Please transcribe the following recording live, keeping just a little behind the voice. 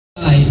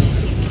died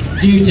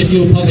due to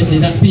fuel poverty.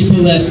 That's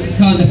people that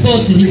can't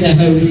afford to heat their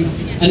homes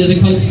and as a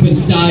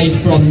consequence died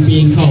from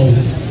being cold.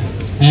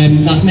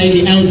 That's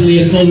mainly elderly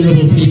and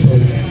vulnerable people.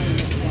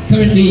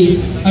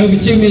 Currently, over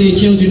 2 million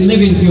children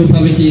live in fuel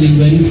poverty in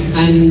England,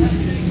 and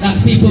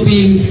that's people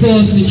being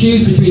forced to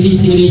choose between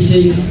heating and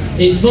eating.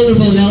 It's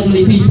vulnerable and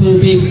elderly people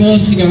being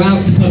forced to go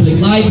out to public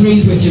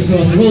libraries, which of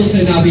course are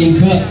also now being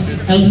cut,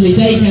 elderly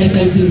daycare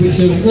centres, which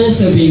are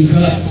also being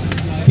cut,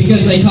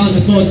 because they can't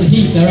afford to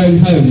heat their own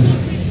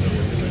homes.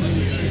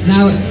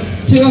 Now,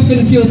 too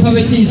often fuel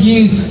poverty is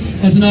used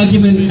as an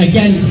argument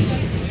against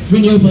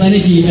renewable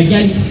energy,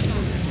 against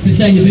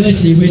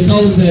sustainability. We're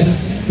told that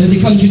there's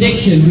a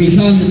contradiction.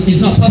 It's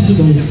not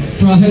possible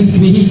for our homes to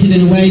be heated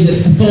in a way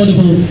that's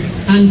affordable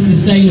and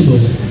sustainable.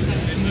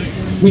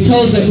 We're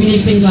told that we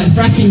need things like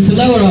fracking to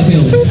lower our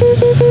bills,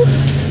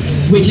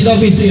 which is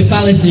obviously a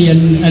fallacy,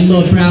 and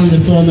Lord Brown,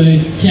 the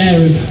former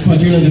chair of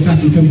Quadrilla, the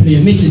fracking company,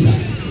 admitted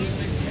that.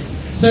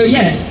 So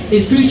yeah,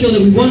 it's crucial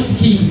that we want to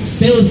keep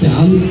bills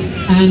down,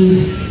 and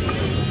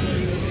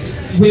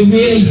we're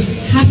really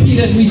happy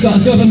that we've got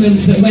a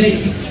government that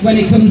when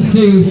it comes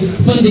to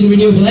funding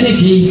renewable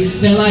energy,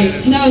 they're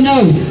like,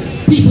 no,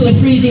 people are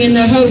freezing in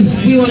their homes,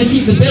 we want to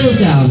keep the bills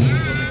down.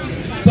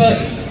 But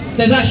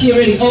there's actually a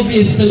really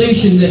obvious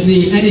solution that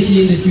the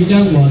energy industry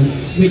don't want,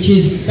 which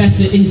is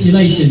better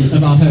insulation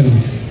of our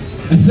homes.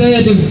 A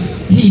third of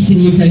heat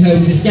in UK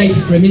homes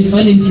escapes from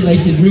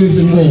uninsulated roofs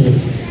and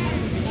walls.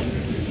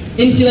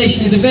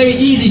 Insulation is a very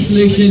easy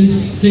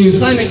solution to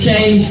climate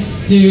change,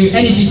 to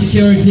energy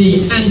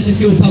security and to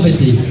fuel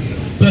poverty.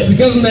 But the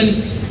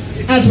government,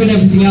 as with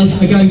everything else,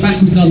 are going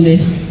backwards on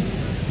this.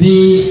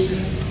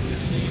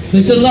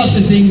 They've done lots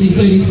of things,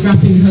 including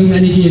scrapping home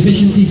energy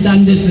efficiency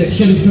standards that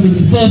should have come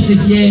into force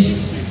this year.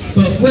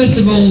 But worst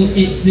of all,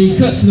 it's the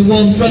Cut to the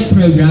Warm Front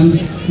programme,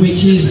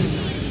 which is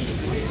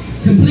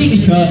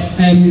completely cut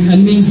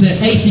and means that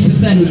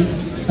 80%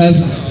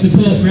 of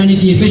support for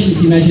energy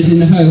efficiency measures in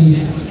the home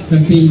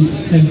have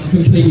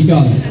completely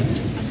gone.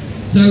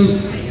 So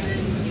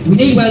we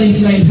need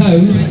well-insulated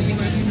homes,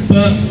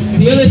 but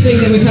the other thing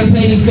that we're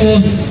campaigning for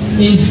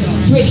is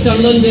Switched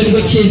on London,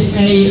 which is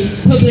a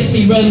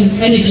publicly run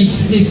energy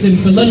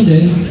system for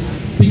London,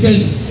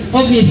 because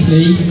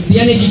obviously the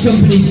energy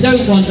companies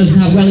don't want us to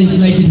have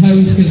well-insulated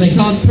homes because they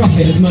can't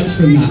profit as much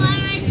from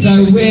that.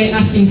 So we're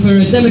asking for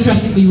a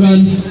democratically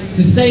run,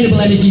 sustainable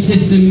energy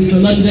system for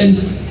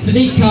London.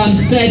 Sadiq Khan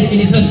said in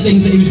his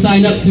hustings that he would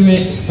sign up to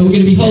it, and we're going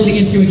to be holding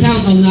him to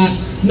account on that.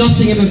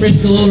 Nottingham and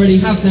Bristol already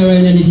have their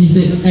own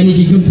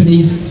energy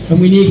companies, and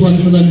we need one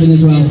for London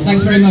as well.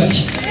 Thanks very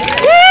much.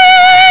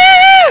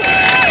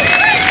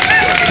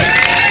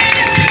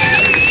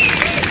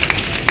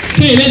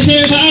 Okay, let's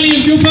hear it for Ali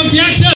and Fuel Poverty Action.